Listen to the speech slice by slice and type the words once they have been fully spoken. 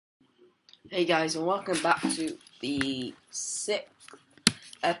Hey guys, and welcome back to the 6th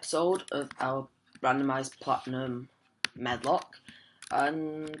episode of our Randomised Platinum Medlocke.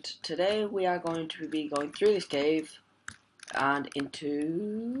 And today we are going to be going through this cave and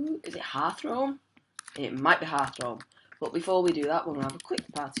into... is it Hearthrome? It might be Hearthrome. But before we do that, we're going to have a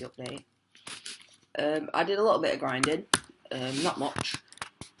quick party update. I did a little bit of grinding, not much.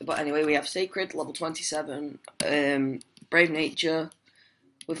 But anyway, we have Sacred, level 27, Brave Nature,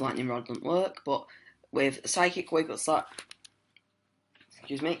 with Lightning Rod doesn't work, but with Psychic, Wake Up Slap,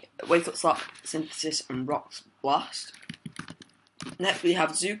 Synthesis, and Rock's Blast. Next we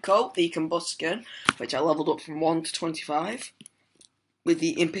have Zuko, the Combustion, which I leveled up from 1 to 25, with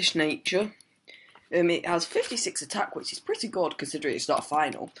the Impish Nature. It has 56 attack, which is pretty good considering it's not a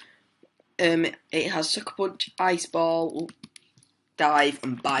final. It has Sucker Punch, Ice Ball, Dive,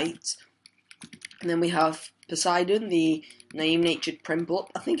 and Bite. And then we have Poseidon, the naive-natured Primplet.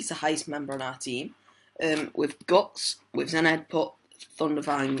 I think it's the highest member on our team. With Guts, with Zen Headput,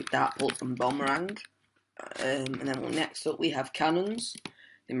 Thunderfang, Dartbolt, and Boomerang. And then next up we have Cannons,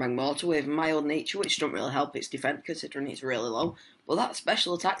 the Magmortar, with Mild Nature, which don't really help its defense considering it's really low. But that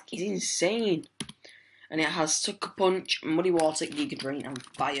special attack is insane. And it has Sucker Punch, Muddy Water, Giga Drain, and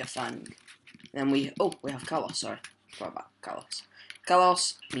Fire Fang. Then we have Kalos, sorry. Forgot about Kalos.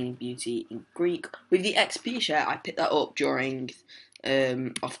 Kalos, meaning beauty in Greek. With the XP share, I picked that up during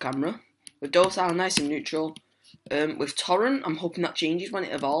off camera. With Docile, nice and neutral. With Torrent, I'm hoping that changes when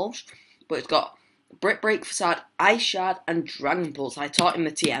it evolves. But it's got Brick Break, Facade, Ice Shard, and Dragon Pulse. I taught him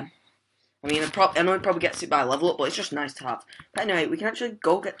the TM. I mean, I know he probably gets it by level up, but it's just nice to have. But anyway, we can actually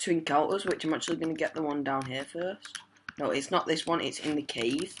go get 2 encounters, which I'm actually going to get the one down here first. No, it's not this one, it's in the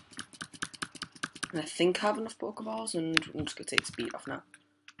cave. And I think I have enough Pokeballs, and I'm just going to take speed off now.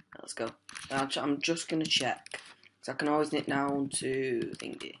 Let's go. I'm just going to check. Because I can always knit down to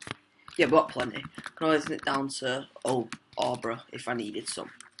thingy. Yeah, but plenty. I can always knit down to, Arbra if I needed some.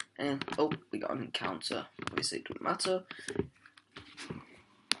 And, we got an encounter. Obviously, it doesn't matter.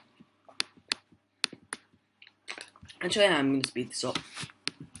 Actually, I'm going to speed this up.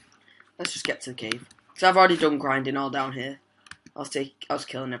 Let's just get to the cave. Because I've already done grinding all down here. I was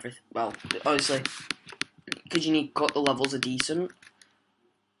killing everything. Well, obviously, because you need the levels are decent.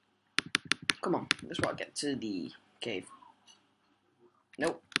 Come on, I just want to get to the cave.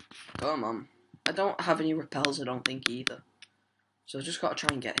 Nope. Come on. I don't have any repels, I don't think, either. So I just got to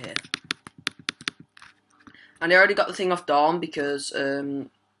try and get here. And I already got the thing off Dawn because I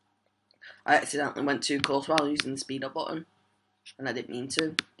accidentally went too close while using the speed up button. And I didn't mean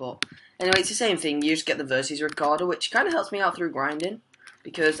to, but anyway, it's the same thing. You just get the versus recorder, which kind of helps me out through grinding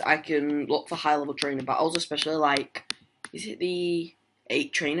because I can look for high level trainer battles, especially like, is it the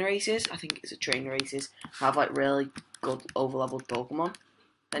 8 trainer races? I think it's a trainer races. Have like really good over leveled Pokemon.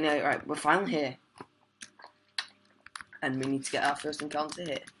 Anyway, right, we're finally here, and we need to get our first encounter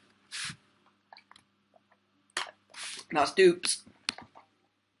here. That's Dupes.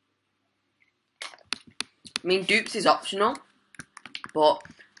 I mean, Dupes is optional. But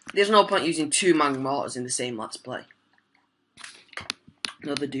there's no point using 2 Magmortars in the same Let's Play.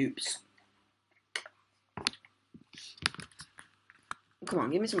 Another Dupes. Come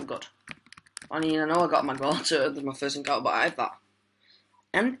on, give me some good. I mean, I know I got Magmortar as my first encounter, but I have that.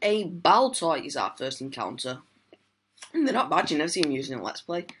 And a Baltoy is our first encounter. And they're not bad, you never see them using in Let's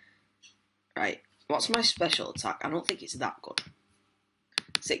Play. Right, what's my special attack? I don't think it's that good.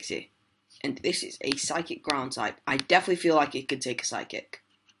 60. And this is a Psychic Ground type. I definitely feel like it could take a Psychic.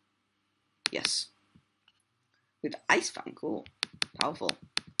 Yes. With Ice Fang, cool. Powerful.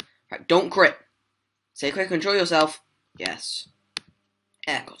 Right, don't crit. Stay quick, control yourself. Yes.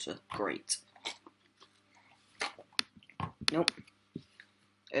 Air Cutter, great. Nope.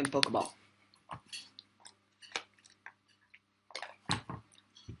 And Pokeball.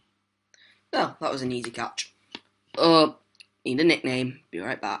 Well, that was an easy catch. Need a nickname. Be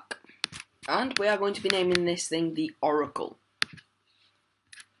right back. And we are going to be naming this thing the Oracle.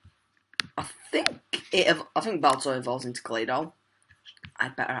 I think Baltoy evolves into Claydol.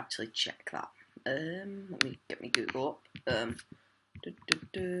 I'd better actually check that. Let me get me Google up.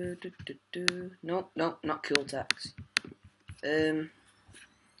 Nope, not Cool Text. Let's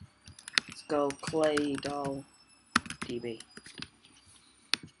go Claydol DB.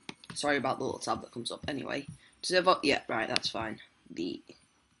 Sorry about the little tab that comes up. Anyway, yeah, right, that's fine. The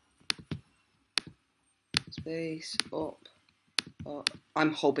space up.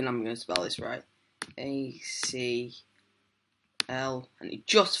 I'm hoping I'm going to spell this right. ACL, and it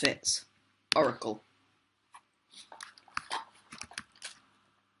just fits. Oracle.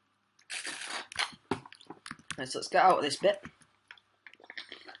 Right, so let's get out of this bit.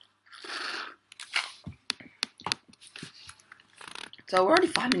 So we're already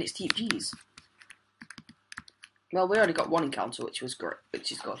 5 minutes deep, jeez. Well, we already got one encounter, which was great,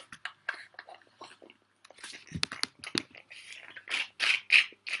 which is good.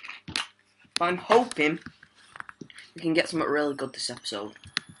 But I'm hoping we can get something really good this episode.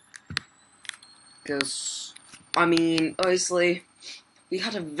 Because, I mean, obviously, we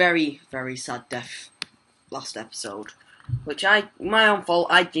had a very, very sad death last episode. Which my own fault,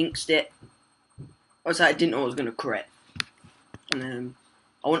 I jinxed it. Obviously, I didn't know it was going to crit. And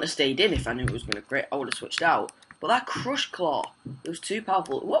I wouldn't have stayed in if I knew it was going to crit. I would have switched out. But that Crush Claw, it was too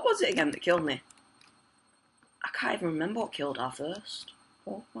powerful. What was it again that killed me? I can't even remember what killed our first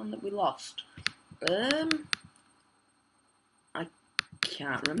Pokemon that we lost. I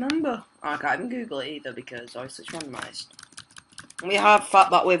can't remember. I can't even Google it either because obviously it's randomised. And we have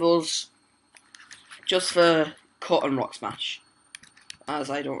Fatbat with us just for Cut and Rock Smash, as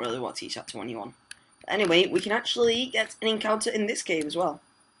I don't really want to teach that to anyone. But anyway, we can actually get an encounter in this cave as well.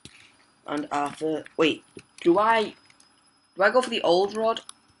 And after, wait, do I go for the old rod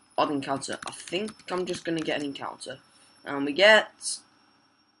or the encounter? I think I'm just gonna get an encounter, and we get.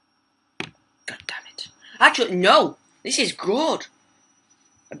 God damn it! Actually, no. This is good.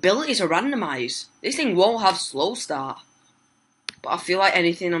 Abilities are randomised. This thing won't have slow start. But I feel like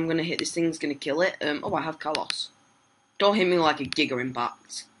anything I'm going to hit, this thing's going to kill it. Oh, I have Kalos. Don't hit me like a Giga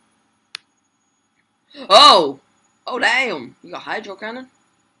Impact. Oh! Oh, damn. You got Hydro Cannon?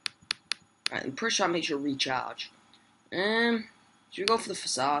 Right, I'm pretty sure that makes you recharge. Should we go for the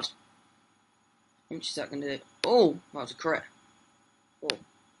Facade? How much is that going to do? Oh, that was a crit. Oh.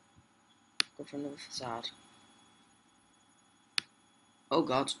 Go for another Facade. Oh,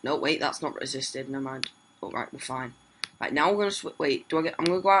 God. No, wait, that's not resisted. Never mind. Oh, right, we're fine. Right, now we're going to switch. Wait, I'm going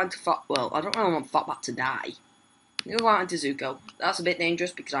to go out into well, I don't really want Fatbat to die. I'm going to go out into Zuko. That's a bit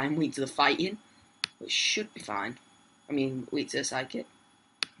dangerous because I am weak to the fighting. Which should be fine. I mean, weak to the Psychic.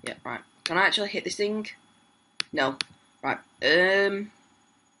 Yeah, right. Can I actually hit this thing? No. Right, we're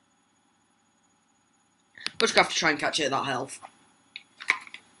just going to have to try and catch it at that health.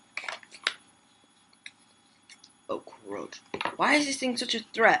 Oh, crud. Why is this thing such a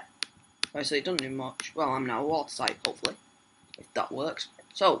threat? Oh, so it doesn't do much. Well, I'm now a water type, hopefully. If that works.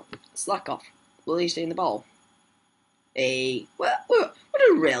 So, Slack Off. Will he stay in the ball? Well, we're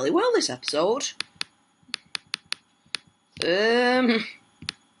doing really well this episode.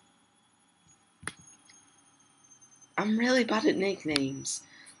 I'm really bad at nicknames.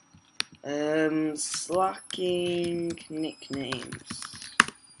 Slacking nicknames.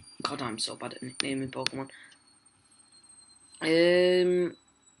 God, I'm so bad at nicknaming Pokemon.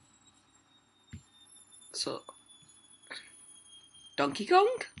 So, Donkey Kong?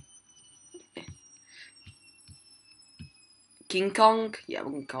 King Kong? Yeah,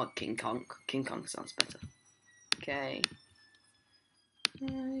 we're gonna call it King Kong. King Kong sounds better. K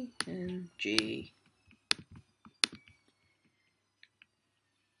I N G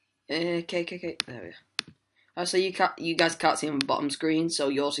K. There we go. Oh, so you guys can't see on the bottom screen, so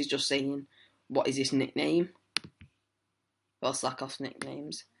yours is just saying, what is this nickname? Well, Slack Off's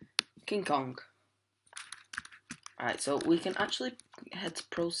nicknames. King Kong. Alright, so we can actually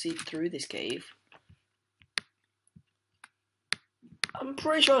proceed through this cave. I'm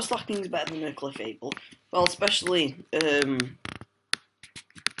pretty sure Slacking's better than a Clefable. Well, especially, it's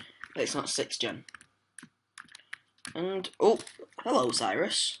not 6th gen. And, oh, hello,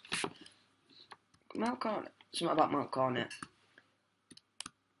 Cyrus. Mount Cornet. Something about Mount Cornet.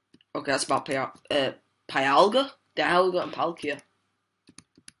 Okay, that's about Pyalga, Dialga, and Palkia.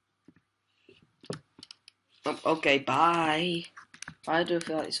 Oh, okay, bye. Why do I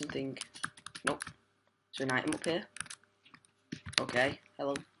feel like it's something? Nope. Is there an item up here? Okay,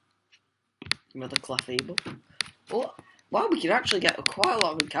 hello. Another Clefable. Oh, wow, we can actually get quite a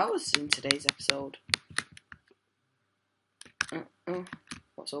lot of encounters in today's episode.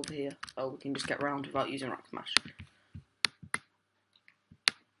 What's over here? Oh, we can just get around without using Rock Smash.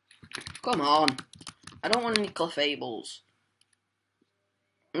 Come on. I don't want any Clefables.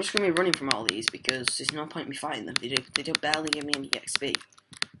 I'm just going to be running from all these because there's no point in me fighting them. They do barely give me any XP.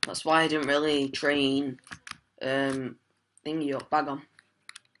 That's why I didn't really train Thingy up, Bag on.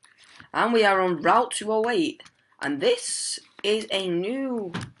 And we are on Route 208. And this is a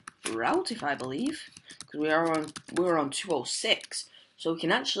new route, if I believe. Because we're on 206. So we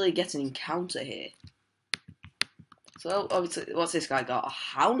can actually get an encounter here. So, obviously, what's this guy got?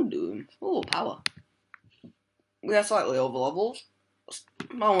 A Houndoom. Oh, power. We are slightly over leveled.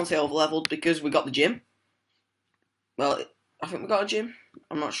 I won't say over leveled because we got the gym. Well, I think we got a gym.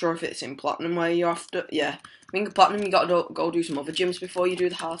 I'm not sure if it's in Platinum where you have to. Yeah, I think in Platinum you got to go do some other gyms before you do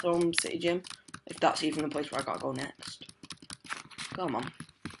the Hearthstone City gym. If that's even the place where I got to go next. Come on.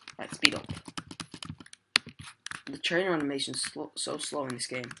 Right, speed up. The trainer animation's so slow in this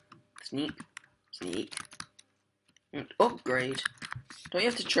game. Sneak. Sneak. And upgrade. Don't you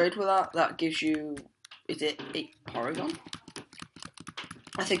have to trade with that? That gives you... Is it a Porygon?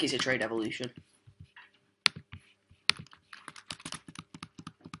 I think it's a trade evolution.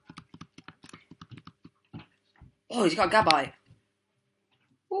 Oh, he's got Gabite.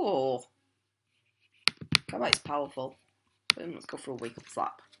 Oh. Gabite's powerful. Let's go for a wake up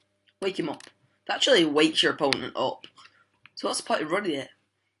slap. Wake him up. That actually wakes your opponent up. So what's the point of running it?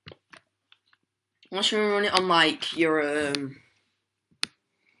 Unless you run it on like your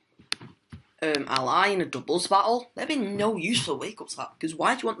ally in a doubles battle, there'd be no use for wake up slap, because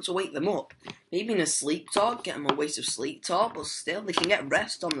why do you want to wake them up? Maybe in a sleep talk, get them a waste of sleep talk, but still they can get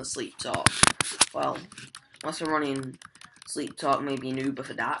rest on the sleep talk. Well, unless they're running sleep talk, maybe an Uber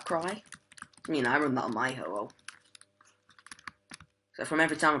for Darkrai. I mean, I run that on my Ho-Oh. So from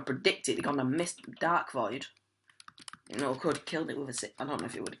every time I predict it, they're gonna miss Dark Void. You know, could have killed it with a 6. I don't know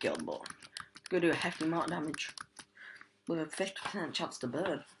if it would have killed, but it's gonna do a hefty amount of damage with a 50% chance to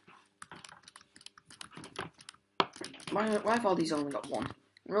burn. Why have all these only got 1?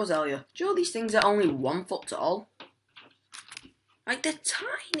 Roselia. Do you know these things are only 1 foot tall? Like, they're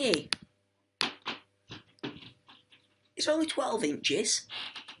tiny. It's only 12 inches.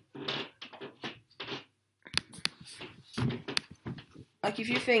 Like, if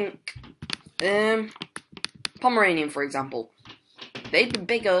you think, Pomeranian, for example, they'd be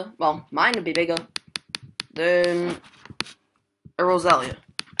bigger, well, mine would be bigger than a Roselia.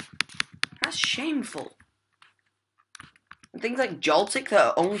 That's shameful. And things like Joltik that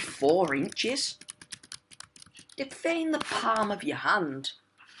are only 4 inches, they fit in the palm of your hand.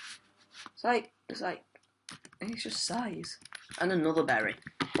 It's just size. And another berry.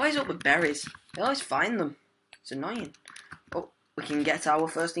 What is up with berries? I always find them. It's annoying. Oh, we can get our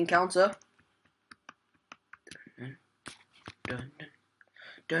first encounter.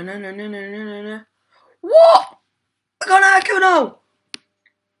 What? I got an Arcuno!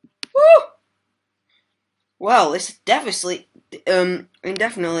 Woo! Well, this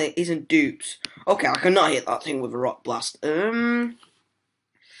indefinitely isn't dupes. Okay, I cannot hit that thing with a rock blast.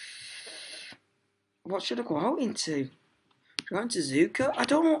 What should I go out into? Should I go into Zuko? I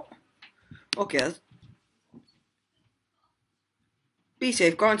don't know. Okay. Be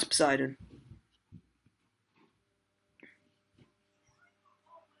safe, go into Poseidon.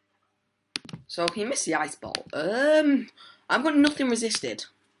 So, he missed the ice ball. I've got nothing resisted.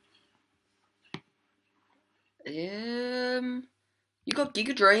 You got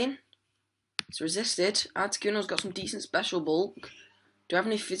Giga Drain. It's resisted. Articuno's got some decent special bulk. Do I have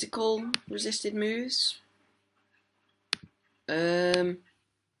any physical resisted moves? Suppose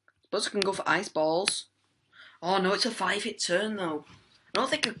I can go for ice balls. Oh no, it's a 5-hit turn though. I don't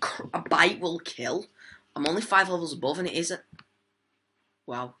think a bite will kill. I'm only 5 levels above and it isn't.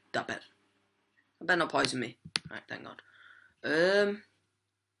 Wow, that bet. I better not poison me. Alright, thank God. I'm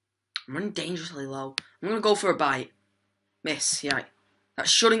running dangerously low. I'm gonna go for a bite. Miss, yeah. That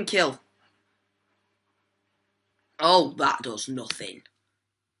shouldn't kill. Oh, that does nothing.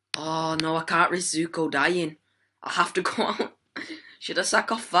 Oh no, I can't risk Zuko dying. I have to go out. Should I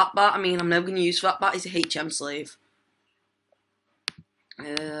sack off Fatbat? I mean, I'm never going to use Fatbat. He's a HM slave.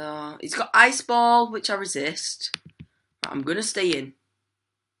 He's got Ice Ball, which I resist. I'm going to stay in.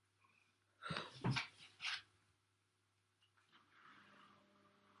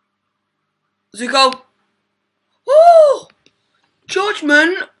 Zuko! Woo!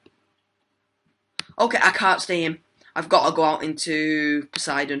 Judgment! Okay, I can't stay in. I've got to go out into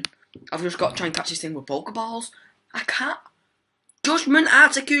Poseidon. I've just got to try and catch this thing with Pokeballs. I can't. Judgment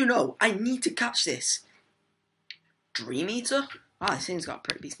Articuno! I need to catch this. Dream Eater? Ah, this thing's got a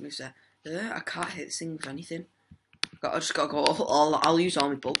pretty decent moveset. I can't hit this thing with anything. I just gotta go I'll use all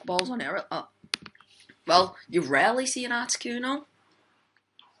my Pokeballs on it. Well, you rarely see an Articuno.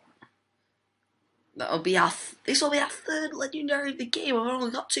 This will be our 3rd legendary of the game. I've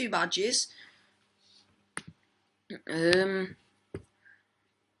only got 2 badges. Would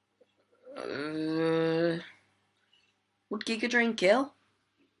Giga Drain kill?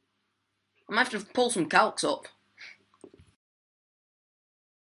 I might have to pull some calcs up.